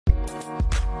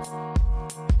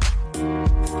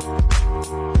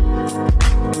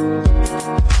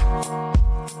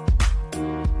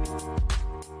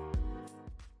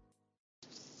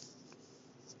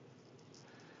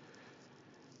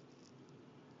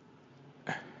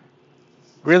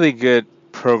Really good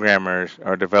programmers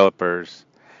or developers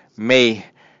may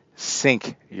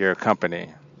sink your company.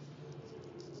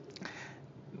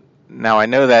 Now, I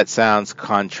know that sounds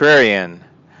contrarian,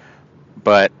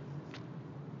 but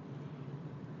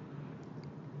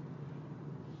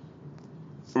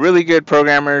really good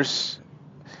programmers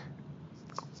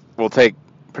will take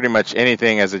pretty much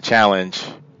anything as a challenge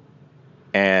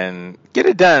and get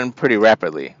it done pretty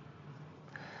rapidly.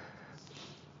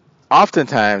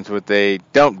 Oftentimes, what they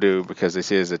don't do because they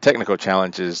see it as a technical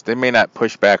challenge is they may not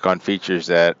push back on features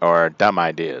that are dumb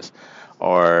ideas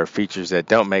or features that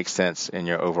don't make sense in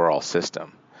your overall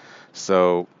system.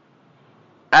 So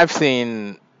I've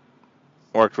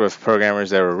worked with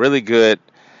programmers that were really good,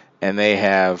 and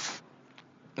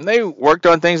they worked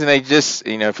on things, and they just,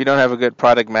 if you don't have a good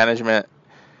product management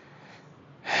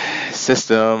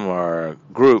system or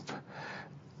group,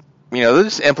 they'll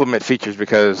just implement features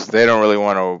because they don't really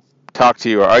want to talk to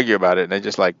you or argue about it, and they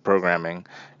just like programming,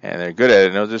 and they're good at it,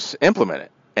 and they'll just implement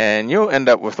it. And you'll end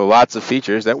up with lots of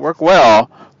features that work well,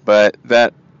 but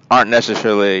that aren't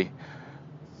necessarily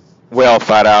well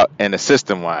thought out in the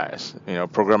system wise.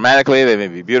 Programmatically they may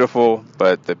be beautiful,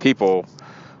 but the people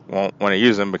won't want to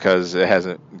use them because it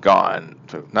hasn't gone.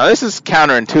 Now this is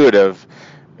counterintuitive,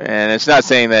 and it's not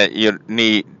saying that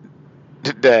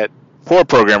that poor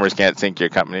programmers can't sync your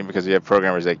company, because you have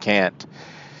programmers that can't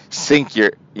sync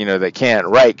that can't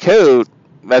write code.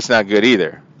 That's not good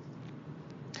either.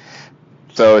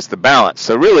 So it's the balance.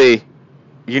 So really,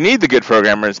 you need the good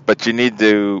programmers, but you need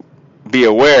to be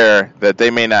aware that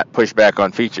they may not push back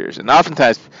on features. And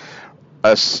oftentimes,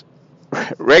 us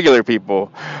regular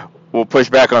people will push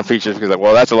back on features because,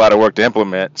 well, that's a lot of work to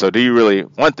implement. So do you really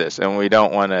want this? And we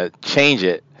don't want to change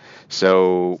it.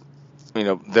 So,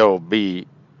 there'll be,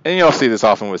 and you'll see this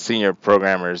often with senior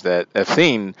programmers that have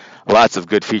seen lots of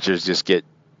good features just get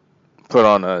put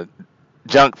on a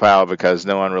junk pile because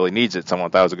no one really needs it.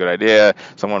 Someone thought it was a good idea.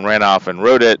 Someone ran off and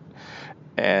wrote it,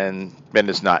 and then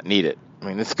it's not needed.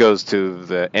 This goes to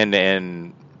the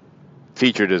end-to-end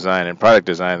feature design and product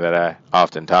design that I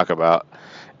often talk about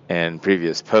in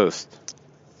previous posts.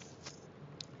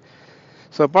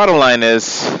 So bottom line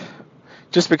is,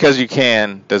 just because you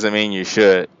can doesn't mean you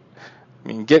should.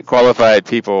 Get qualified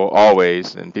people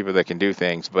always, and people that can do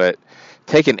things, but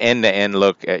take an end-to-end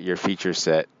look at your feature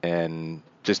set. And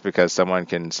just because someone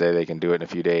can say they can do it in a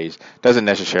few days doesn't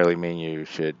necessarily mean you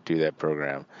should do that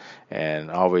program.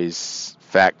 And always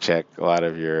fact check a lot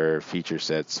of your feature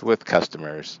sets with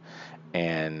customers,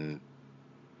 and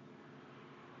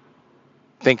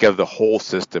think of the whole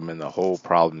system and the whole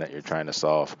problem that you're trying to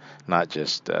solve, not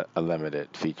just a limited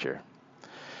feature.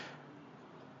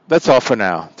 That's all for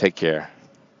now. Take care.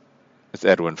 It's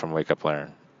Edwin from Wake Up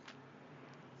Learn.